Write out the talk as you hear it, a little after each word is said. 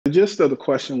gist of the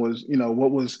question was,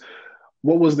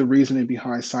 what was the reasoning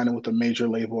behind signing with a major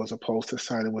label as opposed to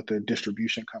signing with a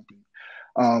distribution company?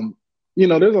 Um,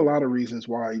 there's a lot of reasons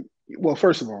why. Well,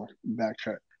 first of all,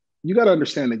 backtrack. You got to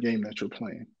understand the game that you're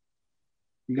playing.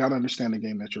 You got to understand the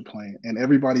game that you're playing, and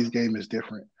everybody's game is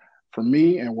different. For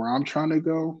me and where I'm trying to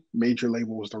go, major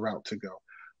label was the route to go.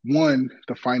 One,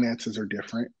 the finances are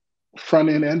different, front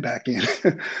end and back end.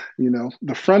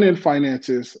 The front end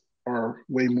finances are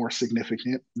way more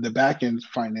significant. The back end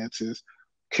finances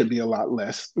could be a lot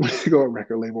less when you go a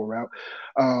record label route.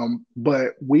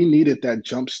 But we needed that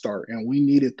jump start and we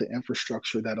needed the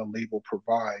infrastructure that a label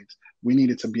provides. We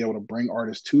needed to be able to bring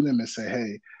artists to them and say,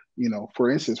 hey, for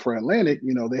instance, for Atlantic,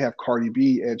 they have Cardi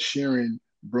B, Ed Sheeran,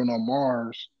 Bruno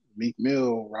Mars, Meek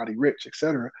Mill, Roddy Ricch,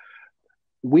 etc.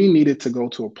 We needed to go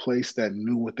to a place that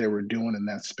knew what they were doing in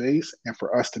that space, and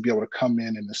for us to be able to come in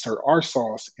and insert our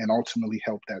sauce and ultimately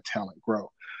help that talent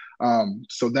grow.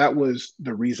 So that was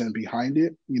the reason behind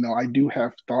it. I do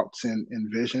have thoughts and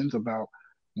visions about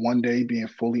one day being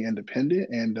fully independent,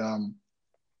 and I'm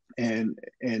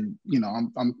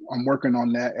working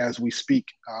on that as we speak.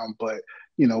 But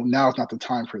now is not the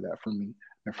time for that for me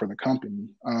and for the company.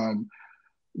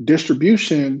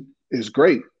 Distribution is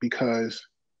great because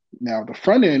now the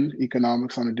front end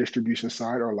economics on the distribution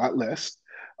side are a lot less,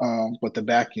 but the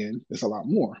back end is a lot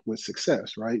more with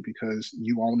success, right? Because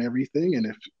you own everything, and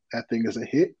if that thing is a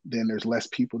hit, then there's less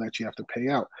people that you have to pay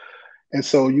out. And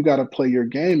so you got to play your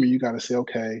game and you got to say,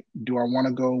 okay, do I want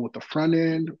to go with the front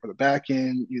end or the back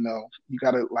end? You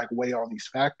got to like weigh all these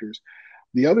factors.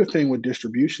 The other thing with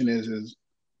distribution is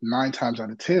 9 times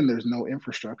out of 10, there's no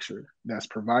infrastructure that's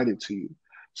provided to you.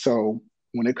 So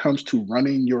when it comes to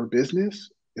running your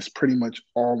business, it's pretty much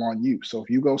all on you. So if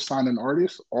you go sign an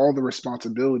artist, all the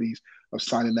responsibilities of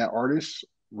signing that artist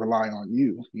rely on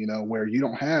you, where you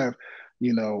don't have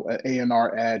an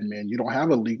A&R admin, you don't have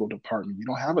a legal department, you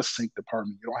don't have a sync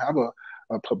department, you don't have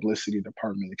a publicity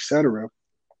department, etc.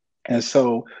 And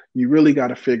so you really got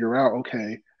to figure out,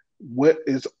 okay, what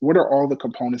are all the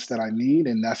components that I need,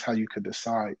 and that's how you could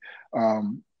decide.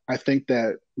 I think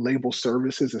that label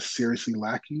services is seriously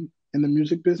lacking in the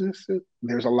music business.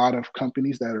 There's a lot of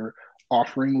companies that are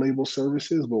offering label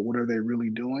services, but what are they really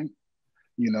doing?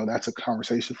 That's a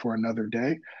conversation for another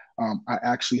day. I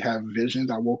actually have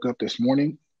visions. I woke up this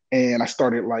morning and I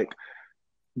started like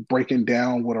breaking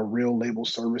down what a real label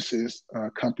services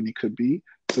company could be.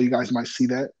 So you guys might see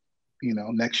that,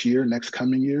 next year, next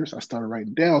coming years. I started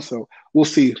writing down. So we'll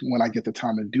see when I get the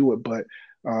time to do it. But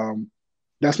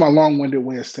that's my long-winded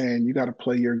way of saying you got to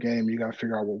play your game. You got to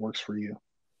figure out what works for you.